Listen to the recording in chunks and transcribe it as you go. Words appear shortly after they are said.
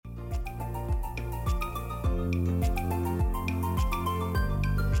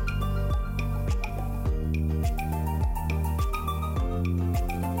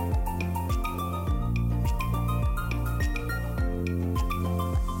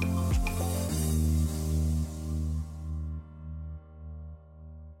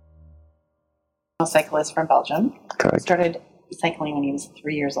cyclist from Belgium. Correct. Started cycling when he was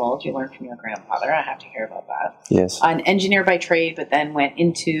 3 years old. You learned from your grandfather. I have to hear about that. Yes. An engineer by trade, but then went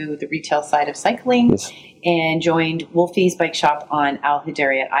into the retail side of cycling. Yes. And joined Wolfie's bike shop on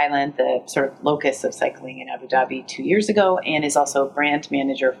Hudaryriyat Island, the sort of locus of cycling in Abu Dhabi 2 years ago, and is also brand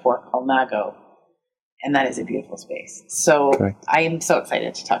manager for Colnago. And that is a beautiful space. So Correct. I am so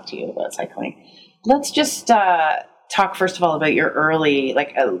excited to talk to you about cycling. Let's just talk first of all about your early,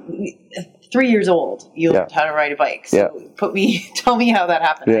 3 years old, you learned how to ride a bike. So tell me how that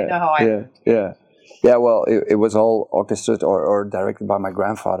happened. I know how I learned. Yeah, well, it was all orchestrated or directed by my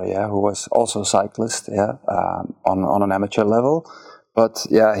grandfather, who was also a cyclist, on an amateur level. But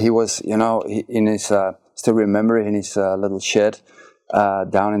he was, in his, still remember in his little shed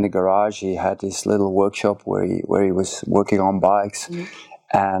down in the garage, he had this little workshop where he was working on bikes. Mm-hmm.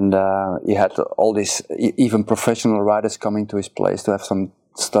 And he had all these, even professional riders coming to his place to have some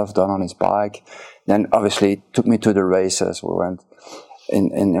stuff done on his bike. Then obviously he took me to the races. We went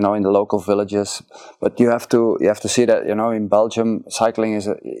in the local villages, but you have to see that in Belgium cycling is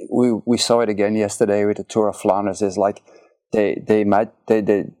we saw it again yesterday with the Tour of Flanders. Is like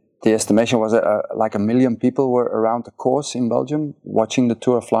the estimation was like 1 million people were around the course in Belgium watching the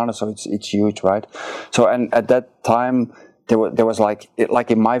Tour of Flanders, so it's huge, right? So and at that time there was like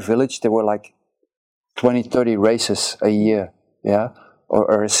in my village there were like 20-30 races a year,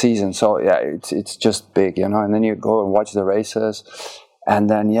 or a season. So it's just big, and then you go and watch the races. And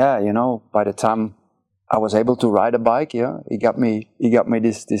then, by the time I was able to ride a bike, he got me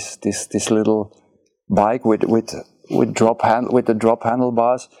this little bike with the drop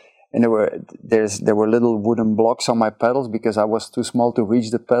handlebars, and there were little wooden blocks on my pedals because I was too small to reach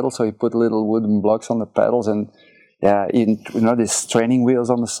the pedal, so he put little wooden blocks on the pedals, and these training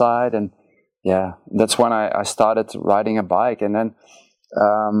wheels on the side, and that's when I started riding a bike, and then,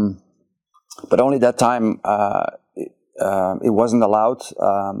 but only that time. It wasn't allowed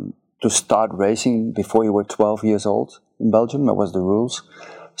to start racing before you were 12 years old in Belgium. That was the rules.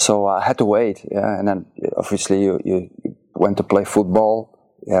 So I had to wait. And then obviously you went to play football.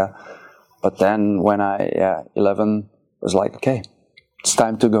 But then when 11 was like, okay, it's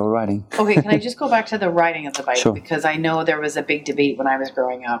time to go riding. Okay, can I just go back to the riding of the bike? Sure. Because I know there was a big debate when I was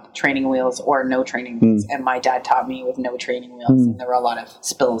growing up, training wheels or no training wheels. And my dad taught me with no training wheels. And there were a lot of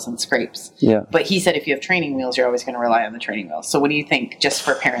spills and scrapes. Yeah. But he said if you have training wheels, you're always going to rely on the training wheels. So what do you think, just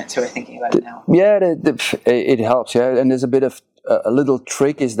for parents who are thinking about it now? Yeah, it helps. Yeah, and there's a bit of a little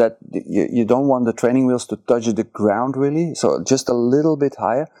trick is that you don't want the training wheels to touch the ground really. So just a little bit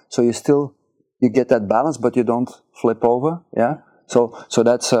higher. So you get that balance, but you don't flip over. Yeah. So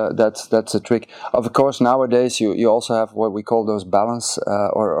that's a trick. Of course, nowadays you also have what we call those balance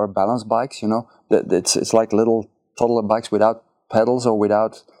or balance bikes. It's like little toddler bikes without pedals or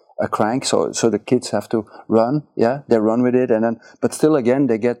without a crank. So the kids have to run. Yeah, they run with it, and then but still again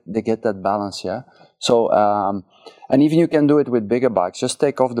they get that balance. Yeah. So and even you can do it with bigger bikes. Just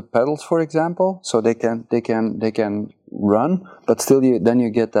take off the pedals, for example, so they can run, but still you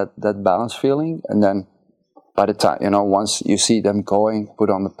get that balance feeling, and then. By the time, once you see them going, put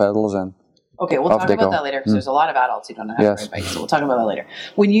on the pedals and okay, we'll talk about that later because there's a lot of adults who don't know how to ride bikes, so we'll talk about that later.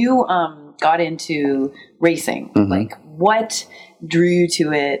 When you got into racing, what drew you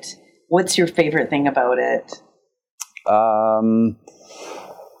to it? What's your favorite thing about it?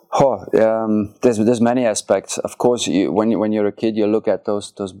 There's many aspects. Of course, when you're a kid, you look at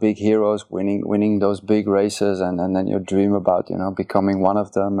those big heroes winning those big races, and then you dream about becoming one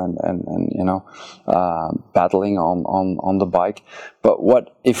of them, and battling on the bike. But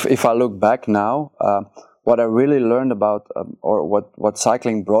what if I look back now, what I really learned about or what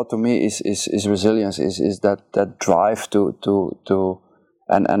cycling brought to me is resilience, is that drive to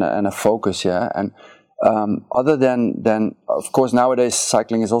and a focus, and. Other than of course nowadays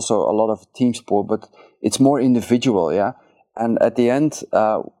cycling is also a lot of team sport, but it's more individual, and at the end,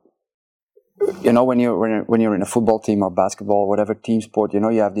 when you're in a football team or basketball or whatever team sport, you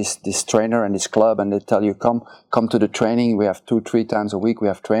have this trainer and this club, and they tell you come to the training. We have 2-3 times a week. We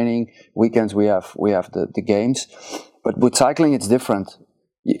have training weekends. We have the games, but with cycling it's different.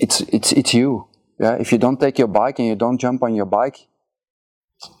 It's you. If you don't take your bike and you don't jump on your bike,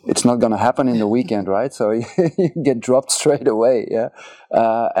 it's not going to happen in the weekend, right? So you get dropped straight away,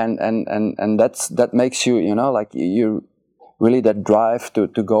 and that makes you, you really that drive to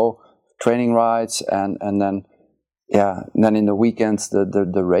go training rides, and then in the weekends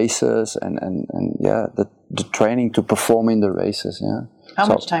the races and the training to perform in the races, How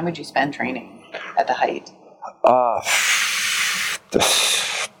much time would you spend training at the height?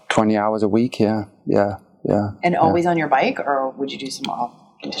 20 hours a week, yeah. And always on your bike, or would you do some off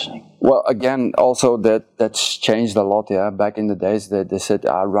conditioning? Well, again, also that's changed a lot. Yeah, back in the days, they said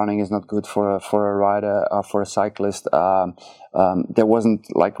running is not good for a rider, for a cyclist. There wasn't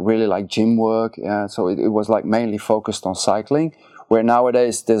really gym work. Yeah, so it was mainly focused on cycling. Where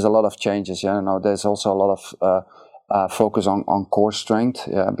nowadays there's a lot of changes. Yeah, there's also a lot of focus on core strength.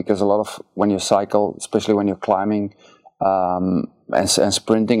 Yeah, because a lot of when you cycle, especially when you're climbing. And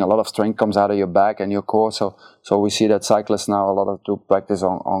sprinting, a lot of strength comes out of your back and your core. So we see that cyclists now a lot of do practice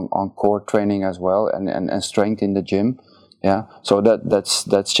on core training as well and strength in the gym. Yeah. So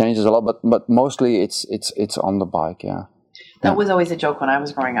that changes a lot, but mostly it's on the bike. Yeah. That was always a joke when I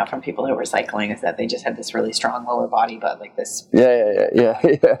was growing up from people who were cycling, is that they just had this really strong lower body, but this. Yeah.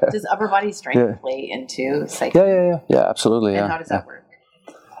 Does upper body strength play into cycling? Yeah, absolutely. And how does that work?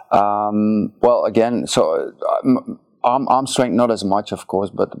 Well, again, so. Arm strength not as much, of course,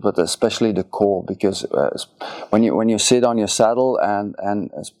 but especially the core, because when you sit on your saddle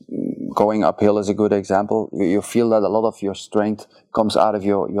and going uphill is a good example. You feel that a lot of your strength comes out of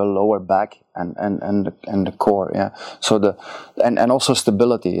your lower back and the core. Yeah. So and also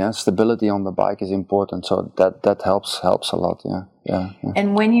stability. Yeah. Stability on the bike is important. So that helps a lot. Yeah.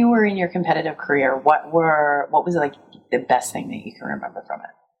 And when you were in your competitive career, what was the best thing that you can remember from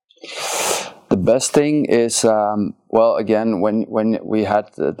it? The best thing is, well, again, when we had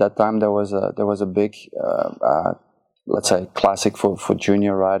at that time, there was a big, let's say, classic for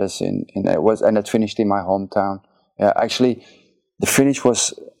junior riders and it finished in my hometown. Yeah, actually, the finish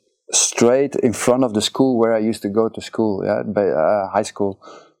was straight in front of the school where I used to go to school. Yeah, high school.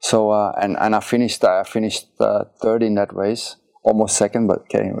 So and I finished third in that race. Almost second, but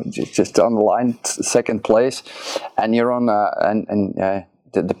okay, just on the line, second place, and you're on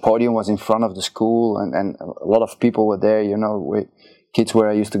the podium was in front of the school, and a lot of people were there, with kids where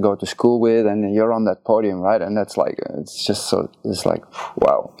I used to go to school with, and you're on that podium, right? And that's wow,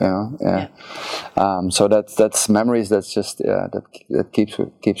 yeah. So that's memories. That's just that keeps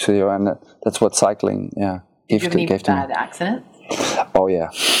with you, and that's what cycling, Did you have any bad accidents? Oh yeah.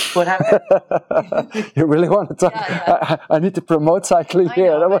 What happened? You really want to talk? Yeah. I need to promote cycling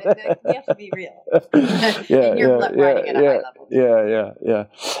here. I know, but we have to be real. And you're riding at a high level.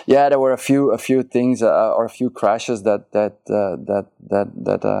 Yeah. There were a few things or a few crashes that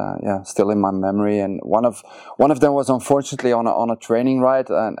still in my memory, and one of them was unfortunately on a training ride,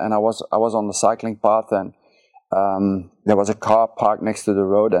 and I was on the cycling path, and there was a car parked next to the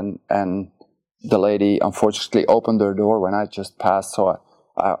road, and the lady unfortunately opened her door when I just passed, so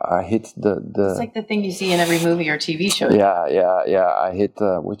I hit the. It's like the thing you see in every movie or TV show. Yeah. I hit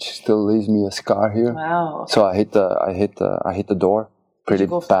which still leaves me a scar here. Wow. So I hit the door pretty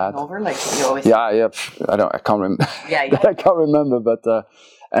Did you go bad. Over like you always. Yeah. I can't remember. Yeah. I can't remember, but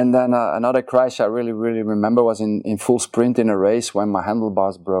and then another crash I really remember was in full sprint in a race when my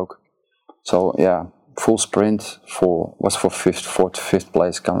handlebars broke. So yeah, full sprint was for fourth to fifth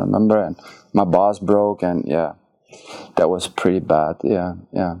place. Can't remember, and my bars broke, and yeah. That was pretty bad, yeah.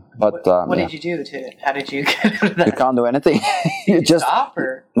 But what did you do how did you get out of that? You can't do anything. You just stop,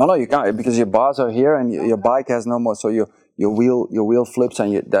 or no, you can't, because your bars are here and your bike has no more. So your wheel flips,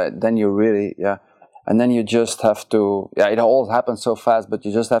 and then you really and then you just have to it all happens so fast. But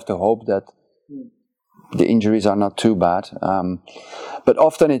you just have to hope that the injuries are not too bad. But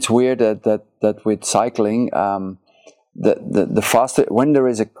often it's weird that with cycling, the faster when there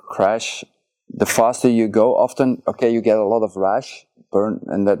is a crash. The faster you go, often, you get a lot of rash, burn,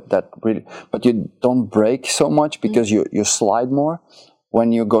 and that really, but you don't brake so much because you slide more.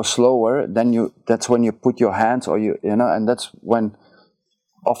 When you go slower, then that's when you put your hands and that's when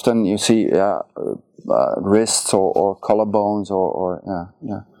often you see wrists or collarbones or.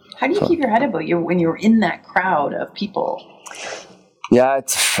 How do you keep your head about you when you're in that crowd of people? Yeah,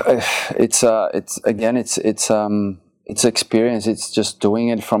 it's experience. It's just doing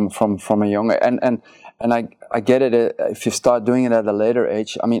it from a young and I get it. If you start doing it at a later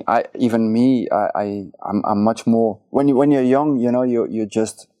age, I mean, I'm much more when you're young.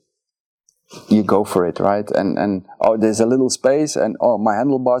 You go for it, right? And there's a little space, and my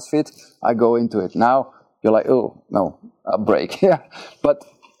handlebars fit. I go into it. Now you're like, oh no, I'll brake. Yeah, but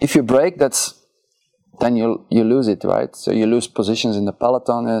if you brake, then you lose it, right? So you lose positions in the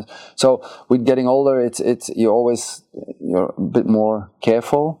peloton. So with getting older, you're a bit more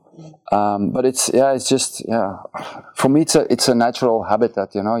careful. But it's just for me it's a natural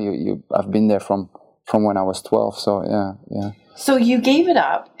habitat. I've been there from when I was 12. So yeah. So you gave it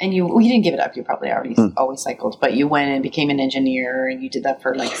up, and you didn't give it up. You probably already always cycled, but you went and became an engineer, and you did that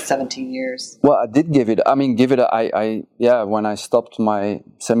for 17 years. Well, I did give it. I mean, give it. When I stopped my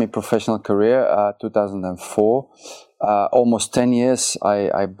semi-professional career, 2004, almost 10 years,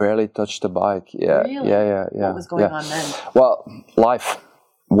 I barely touched the bike. Yeah, really? yeah. What was going on then? Well, life,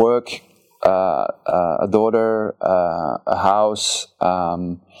 work, a daughter, a house,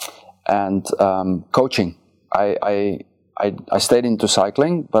 and coaching. I stayed into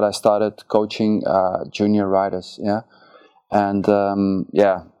cycling, but I started coaching junior riders. Yeah, and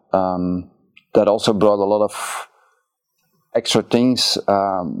that also brought a lot of extra things.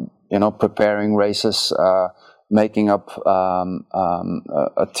 Preparing races. Making up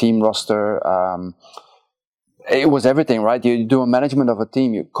a team roster. It was everything, right? You do a management of a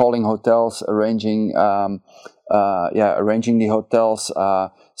team. You're calling hotels, arranging the hotels,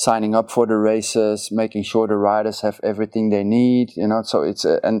 signing up for the races, making sure the riders have everything they need. So it's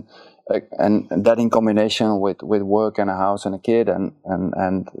and that in combination with work and a house and a kid, and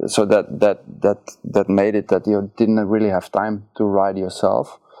so that made it that you didn't really have time to ride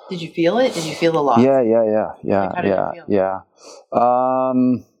yourself. Did you feel it? Did you feel the loss? Yeah. Like, how did you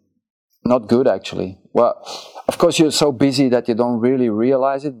feel? Not good, actually. Well, of course, you're so busy that you don't really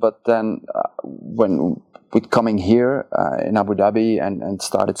realize it. But then, with coming here in Abu Dhabi and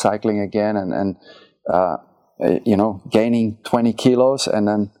started cycling again, and gaining 20 kilos and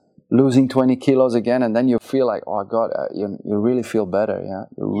then losing 20 kilos again, and then you feel like, oh God, you really feel better. Yeah,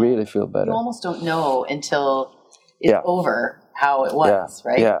 really feel better. You almost don't know until it's over how it was,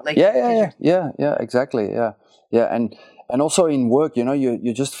 right? Yeah, exactly. Yeah, and also in work,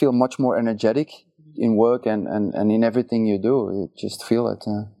 you just feel much more energetic in work and in everything you do. You just feel it.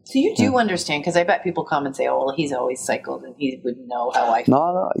 So you do understand, because I bet people come and say, "Oh, well, he's always cycled and he wouldn't know how I feel."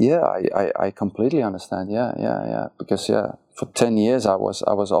 No, yeah, I completely understand. Yeah, because for 10 years I was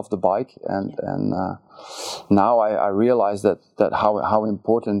off the bike, and now I realize that how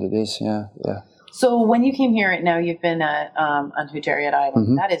important it is. Yeah. So when you came here, now you've been on Hudaryriyat Island.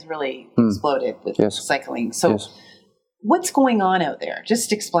 Mm-hmm. That has really exploded with cycling. So what's going on out there?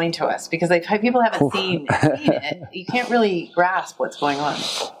 Just explain to us, because people haven't seen it. You can't really grasp what's going on.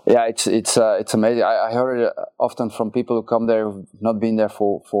 Yeah, it's amazing. I heard it often from people who come there who've not been there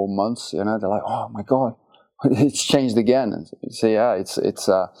for months. They're like, "Oh my God, it's changed again." And so it's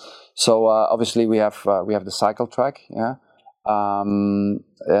so obviously we have the cycle track. Yeah.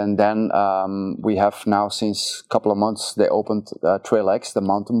 And then we have now, since a couple of months, they opened Trail X, the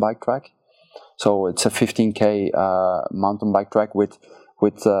mountain bike track. So it's a 15K mountain bike track with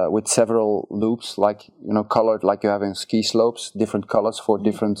several loops, colored like you have in ski slopes, different colors for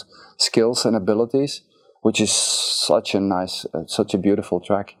different skills and abilities, which is such a beautiful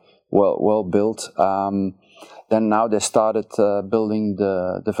track, well built. Then now they started building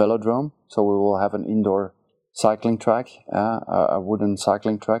the velodrome, so we will have an indoor cycling track, a wooden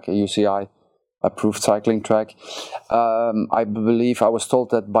cycling track, a UCI approved cycling track. I believe I was told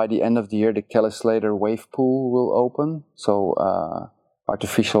that by the end of the year the Kelly Slater wave pool will open, so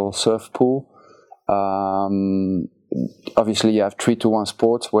artificial surf pool. Obviously you have 3-to-1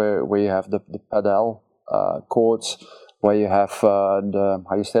 sports where you have the pedal courts, where you have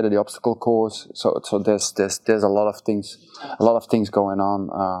the obstacle course. So there's a lot of things going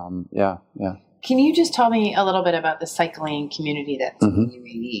on. Yeah. Can you just tell me a little bit about the cycling community that's in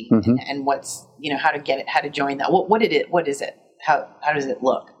UAE and what's, how to get it, how to join that? What is it? How does it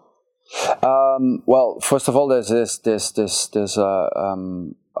look? Well, first of all, there's a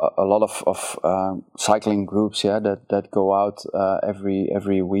lot of cycling groups, that go out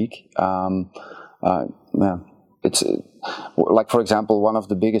every week. It's like, for example, one of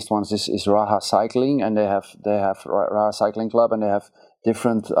the biggest ones is Raha Cycling, and they have Raha Cycling Club, and they have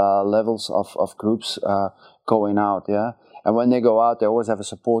different levels of groups going out, and when they go out, they always have a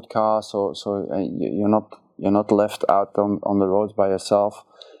support car, so you're not left out on the roads by yourself.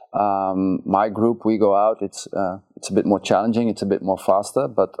 My group, we go out. It's a bit more challenging. It's a bit more faster,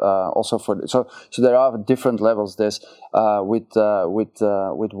 but also so there are different levels. There's with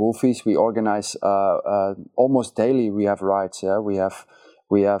Wolfies, we organize almost daily. We have rides.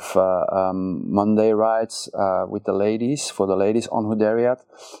 We have Monday rides with the ladies, for the ladies on Hudaryriyat.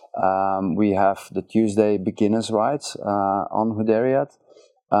 We have the Tuesday beginners rides on Hudaryriyat.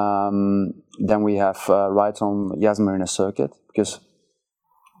 Then we have rides on Yas Marina circuit, because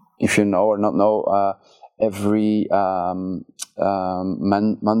if you know or not know, every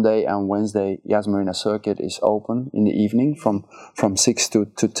Monday and Wednesday, Yas Marina circuit is open in the evening from 6 to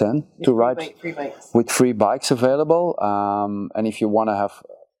 10 to ride with free bikes available. And if you want to have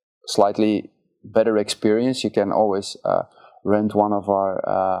slightly better experience, you can always rent one of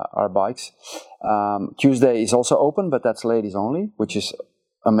our bikes. Tuesday is also open, but that's ladies only, which is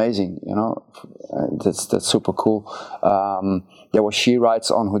amazing, that's super cool. There were ski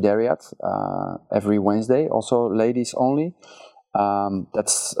rides on Hudaryriyat every Wednesday, also ladies only.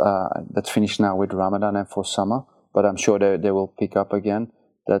 That's finished now with Ramadan and for summer, but I'm sure they will pick up again.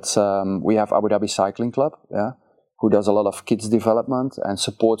 That's we have Abu Dhabi Cycling Club, who does a lot of kids development and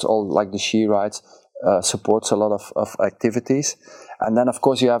supports all like the ski rides, supports a lot of activities, and then of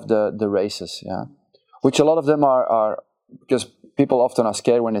course you have the races, which a lot of them are because people often are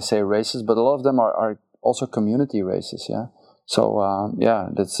scared when they say races, but a lot of them are also community races, So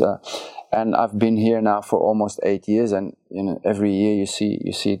that's and I've been here now for almost 8 years, and every year you see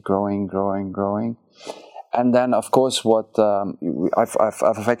it growing. And then, of course, what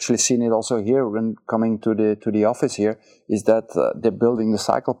I've actually seen it also here when coming to the office here is that they're building the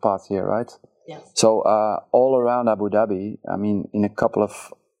cycle path here, right? Yes. So all around Abu Dhabi, I mean, in a couple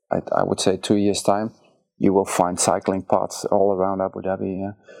of, I would say 2 years' time, you will find cycling paths all around Abu Dhabi.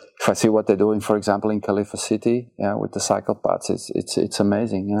 Yeah. If I see what they're doing, for example, in Khalifa City, with the cycle paths, it's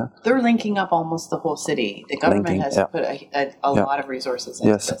amazing. Yeah. They're linking up almost the whole city. The government has put a lot of resources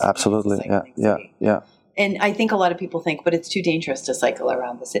into this. Yes, absolutely. Yeah. And I think a lot of people think, but it's too dangerous to cycle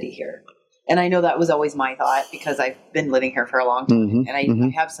around the city here. And I know that was always my thought because I've been living here for a long time, and I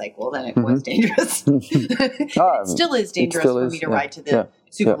have cycled, and it was dangerous. It still is dangerous for me to ride to the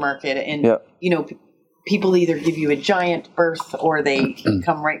supermarket, and people either give you a giant berth or they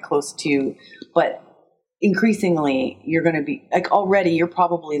come right close to you. But increasingly, you're going to be like already. You're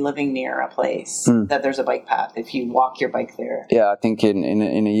probably living near a place that there's a bike path if you walk your bike there. Yeah, I think in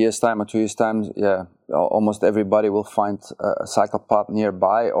a year's time or 2 years' time, almost everybody will find a cycle path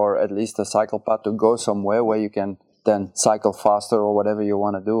nearby, or at least a cycle path to go somewhere where you can then cycle faster or whatever you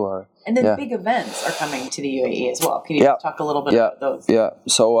want to do. And then big events are coming to the UAE as well. Can you talk a little bit about those? Yeah.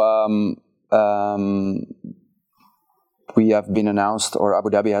 So we have been announced, or Abu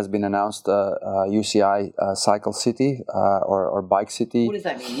Dhabi has been announced, UCI Cycle City or Bike City. What does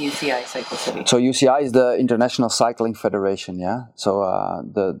that mean, UCI Cycle City? So UCI is the International Cycling Federation, So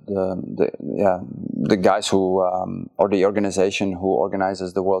the guys who or the organization who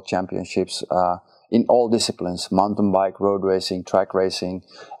organizes the World Championships in all disciplines: mountain bike, road racing, track racing.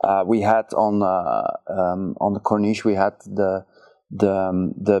 We had on the Corniche, we had the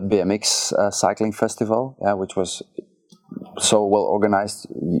BMX cycling festival, which was so well organized,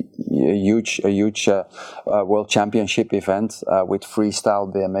 a huge world championship event with freestyle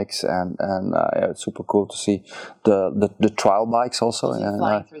BMX, and it's super cool to see the trial bikes also.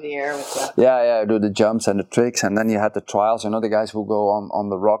 Flying through the air with the do the jumps and the tricks, and then you had the trials. The guys who go on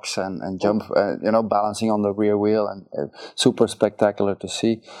the rocks and jump, balancing on the rear wheel, and super spectacular to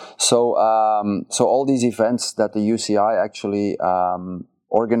see. So all these events that the UCI actually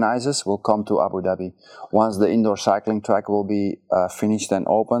organizers will come to Abu Dhabi. Once the indoor cycling track will be finished and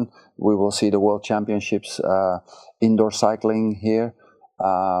open, we will see the World Championships indoor cycling here,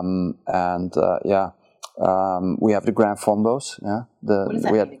 we have the Grand Fondos. What does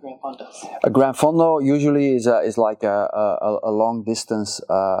that mean, the Grand Fondos? A Grand Fondo usually is like a long distance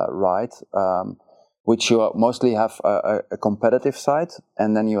ride, which you mostly have a competitive side,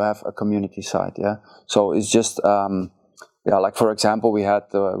 and then you have a community side. So it's just. Like for example, we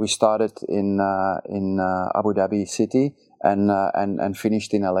started in Abu Dhabi city and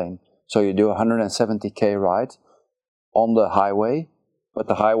finished in Al Ain. So you do a 170k ride on the highway, but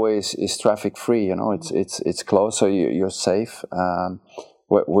the highway is traffic free. It's closed, so you're safe.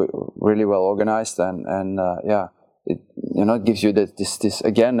 We're really well organized, and it gives you this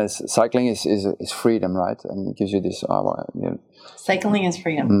again. Cycling is freedom, right? And it gives you this. Cycling is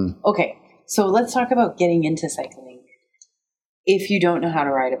freedom. Okay, so let's talk about getting into cycling. If you don't know how to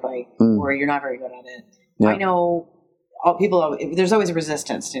ride a bike or you're not very good at it, I know people. There's always a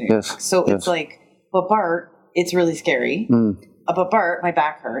resistance to it. So it's like, but Bart, it's really scary. But Bart, my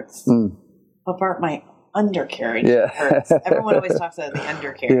back hurts. But Bart, my undercarriage hurts. Everyone always talks about the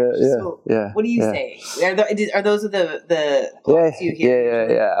undercarriage. What do you say? Are those the thoughts you hear?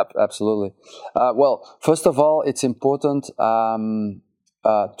 Yeah, absolutely. Well, first of all, it's important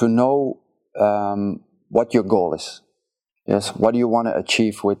to know what your goal is. Yes, what do you want to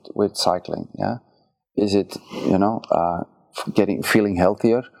achieve with cycling? Is it feeling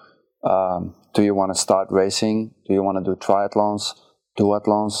healthier? Do you want to start racing? Do you want to do triathlons,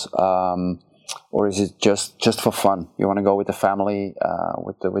 duathlons, or is it just for fun? You want to go with the family,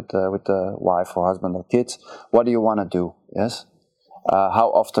 with the wife or husband or kids? What do you want to do? Yes,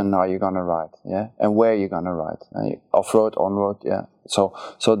 How often are you gonna ride? Yeah, and where are you gonna ride? Off road, on road. Yeah. So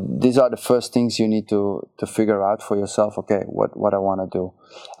these are the first things you need to figure out for yourself. Okay, what I want to do,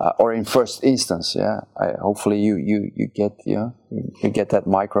 or in first instance, yeah. Hopefully you get you get that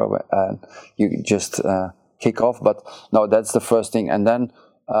micro and you just kick off. But no, that's the first thing, and then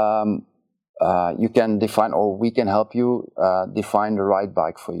you can define, or we can help you define the right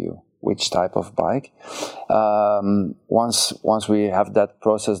bike for you. Which type of bike? Once we have that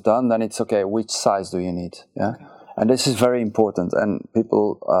process done, then it's okay. Which size do you need? Yeah, okay. And this is very important. And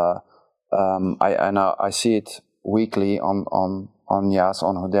people, I see it weekly on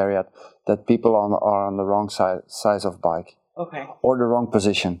Hudaryriyat that people are on the wrong size of bike. Okay. Or the wrong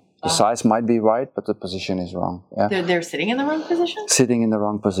position. The size might be right, but the position is wrong. Yeah. They're sitting in the wrong position? Sitting in the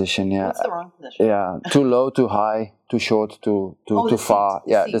wrong position, yeah. What's the wrong position? Yeah, too low, too high, too short, too far.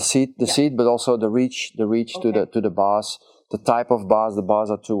 The seat, but also the reach okay. to the bars, the type of bars. The bars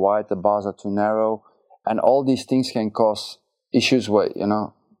are too wide, the bars are too narrow, and all these things can cause issues where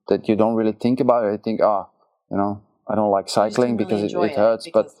that you don't really think about it. You think, I don't like cycling because it hurts,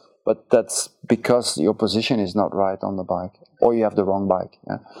 but that's because your position is not right on the bike, or you have the wrong bike,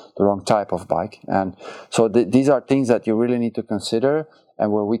 the wrong type of bike. And so these are things that you really need to consider,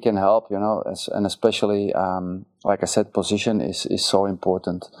 and where we can help, and especially, like I said, position is so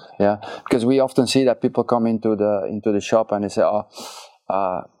important, because we often see that people come into the shop and they say,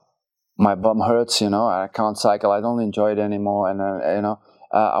 my bum hurts, I can't cycle, I don't enjoy it anymore, and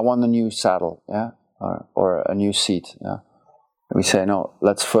I want a new saddle, or a new seat, We say, no,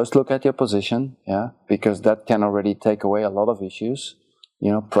 let's first look at your position, because that can already take away a lot of issues,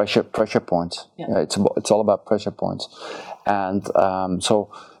 pressure points. Yeah. It's all about pressure points. And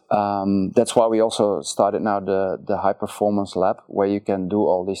that's why we also started now the high performance lab, where you can do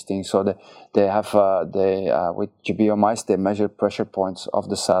all these things. So they have with GBO mice, they measure pressure points of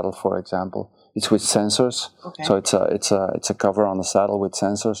the saddle, for example. It's with sensors. Okay. So it's a cover on the saddle with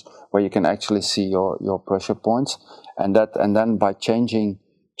sensors where you can actually see your pressure points. And then by changing,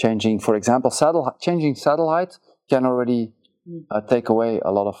 for example, changing saddle height can already take away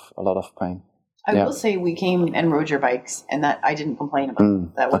a lot of pain. I will say we came and rode your bikes, and that I didn't complain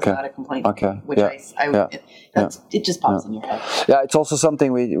about. That was not a complaint. Okay. Which it just pops in your head. Yeah, it's also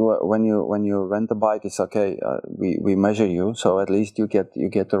something when you rent a bike, it's okay. We measure you, so at least you get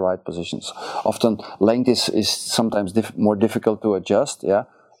the right positions. Often length is sometimes more difficult to adjust. Yeah,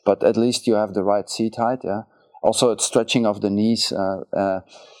 but at least you have the right seat height. Yeah. Also, it's stretching of the knees.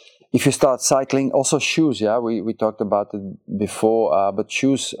 If you start cycling, also shoes. Yeah, we talked about it before. But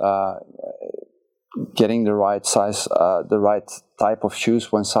shoes, getting the right size, the right type of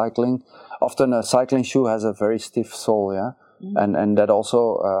shoes when cycling. Often a cycling shoe has a very stiff sole. Yeah, and that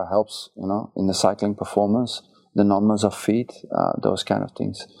also helps. In the cycling performance, the numbness of feet, those kind of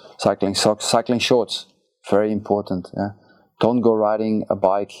things. Cycling socks, cycling shorts, very important. Yeah, don't go riding a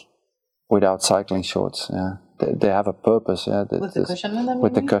bike without cycling shorts. Yeah. They have a purpose, with the cushion in them?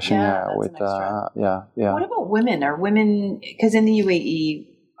 With the cushion, What about women? Are women, because in the UAE,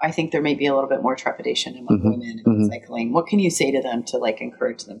 I think there may be a little bit more trepidation among women in cycling. What can you say to them to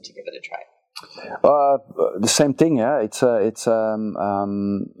encourage them to give it a try? The same thing, It's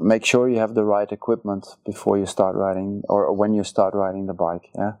make sure you have the right equipment before you start riding, or when you start riding the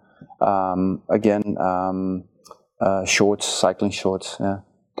bike. Shorts, cycling shorts.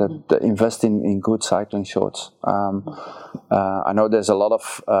 Invest in good cycling shorts. I know there's a lot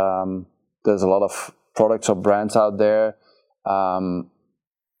of products or brands out there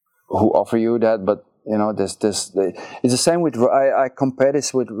who offer you that, but it's the same with. I compare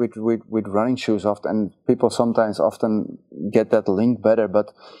this with running shoes often, and people often get that link better.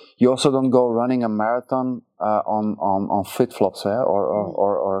 But you also don't go running a marathon on flip flops,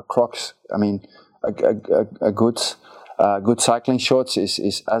 or Crocs. I mean, a good cycling shorts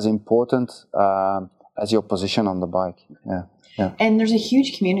is as important as your position on the bike. Yeah. And there's a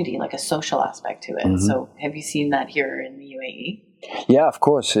huge community, like a social aspect to it. So have you seen that here in the UAE? Yeah, of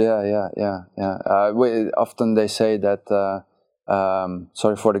course. Yeah. Often they say that,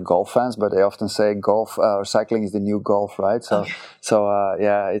 sorry for the golf fans, but they often say golf or cycling is the new golf, right? So,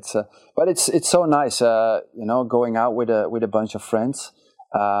 but it's so nice, going out with a bunch of friends.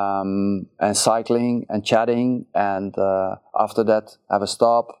 And cycling and chatting, and after that have a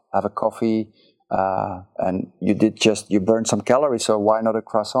stop, have a coffee, and you burned some calories, so why not a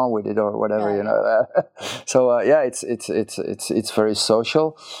croissant with it or whatever, So it's very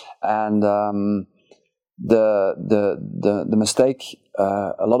social, and the mistake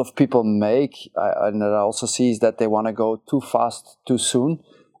a lot of people make, and that I also see, is that they want to go too fast too soon.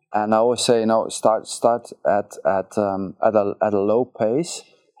 And I always say, start at a low pace.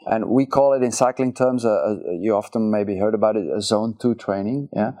 And we call it in cycling terms, you often maybe heard about it, a zone 2 training.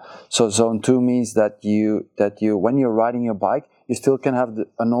 Yeah. So zone 2 means that you when you're riding your bike, you still can have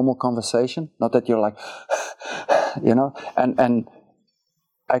a normal conversation. Not that you're like, and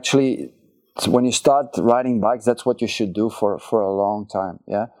actually when you start riding bikes, that's what you should do for a long time.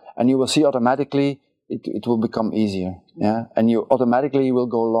 Yeah. And you will see automatically it will become easier. Yeah. And you automatically will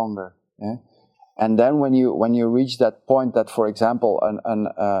go longer. Yeah. And then when you reach that point that, for example,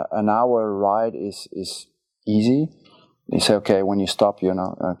 an hour ride is easy, you say, okay, when you stop,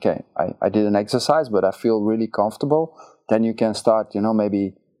 okay, I did an exercise, but I feel really comfortable. Then you can start,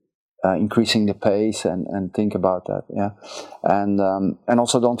 maybe increasing the pace and think about that, yeah. And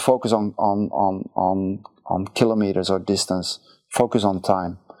also don't focus on kilometers or distance. Focus on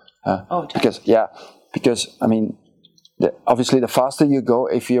time. Time. Because I mean. Obviously, the faster you go,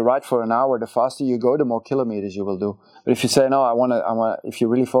 if you ride for an hour, the faster you go, the more kilometers you will do. But if you say, no, I want to, if you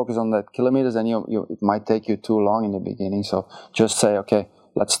really focus on that kilometers, then it might take you too long in the beginning. So just say, okay,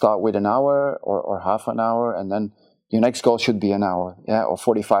 let's start with an hour or half an hour, and then your next goal should be an hour, yeah, or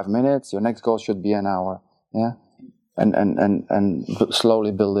 45 minutes. Your next goal should be an hour, yeah, and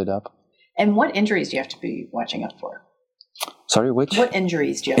slowly build it up. And what injuries do you have to be watching out for? Sorry, which? What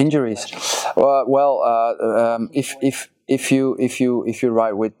injuries do you have? Injuries. If you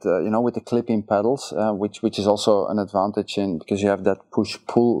ride with with the clipping pedals, which is also an advantage because you have that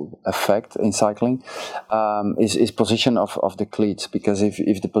push-pull effect in cycling, is position of the cleats. Because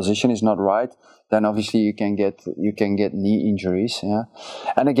if the position is not right, then obviously you can get knee injuries. Yeah,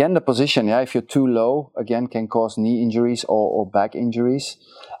 and again the position. Yeah, if you're too low, again can cause knee injuries or back injuries.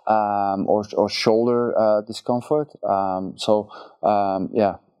 Or shoulder discomfort.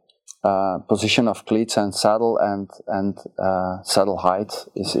 Position of cleats and saddle and saddle height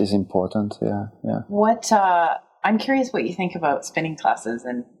is important. Yeah. What I'm curious what you think about spinning classes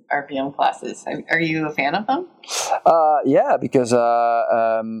and RPM classes. Are you a fan of them? Yeah, because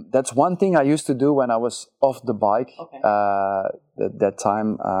that's one thing I used to do when I was off the bike. Okay. That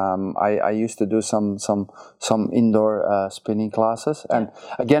time, I used to do some indoor spinning classes, and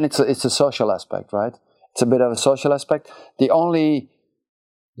again, it's a social aspect, right? It's a bit of a social aspect. The only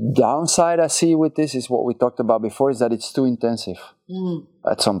downside I see with this is what we talked about before, is that it's too intensive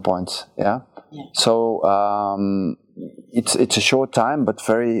at some points. Yeah. So it's a short time, but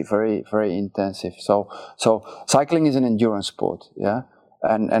very, very, very intensive. So cycling is an endurance sport. Yeah.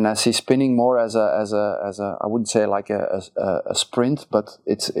 And I see spinning more as a I wouldn't say like a sprint, but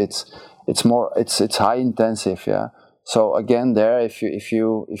it's more high intensive. Yeah. So again, there if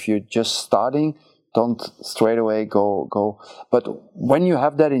you're just starting, don't straight away go. But when you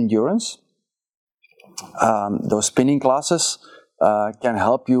have that endurance, those spinning classes can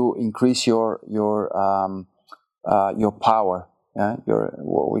help you increase your power. Yeah,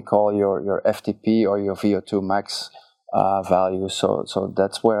 what we call your FTP or your VO2 max value. So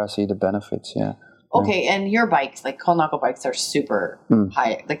that's where I see the benefits. Yeah. Okay, and your bikes, like Colnago bikes, are super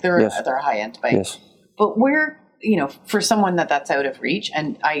high. Like they're a high end bike. Yes. But where, for someone that's out of reach,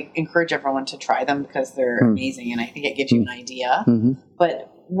 and I encourage everyone to try them because they're amazing, and I think it gives you an idea. Mm-hmm. But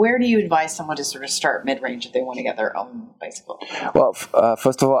where do you advise someone to sort of start mid-range if they want to get their own bicycle? Well,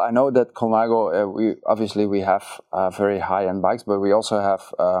 first of all, I know that Colnago, we have very high-end bikes, but we also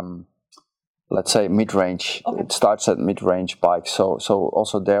have, let's say, mid-range. Okay. It starts at mid-range bikes, so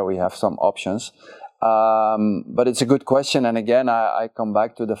also there we have some options. But it's a good question, and again, I come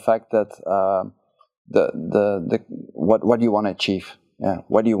back to the fact that what do you want to achieve? Yeah,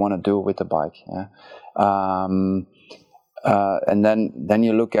 what do you want to do with the bike? Yeah. And then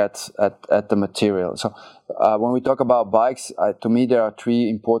you look at the material. So when we talk about bikes, to me there are three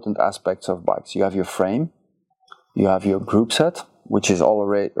important aspects of bikes. You have your frame, you have your group set, which is all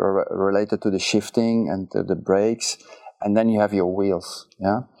related to the shifting and to the brakes, and then you have your wheels.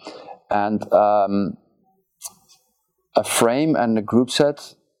 Yeah, and a frame and a group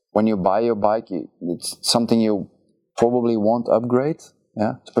set. When you buy your bike, it's something you probably won't upgrade.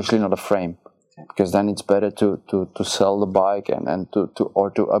 Yeah, especially not a frame. Because then it's better to sell the bike and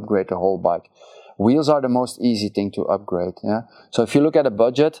to upgrade the whole bike. Wheels are the most easy thing to upgrade. Yeah. So if you look at a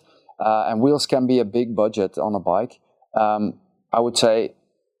budget, and wheels can be a big budget on a bike, I would say,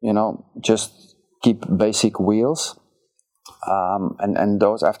 just keep basic wheels, and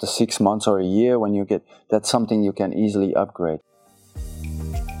those after 6 months or a year, when you get, that's something you can easily upgrade.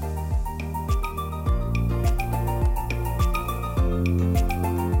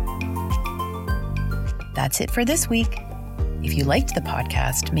 That's it for this week. If you liked the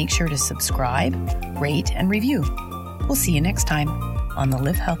podcast, make sure to subscribe, rate, and review. We'll see you next time. on the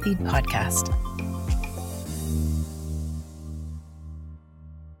Live Healthy podcast.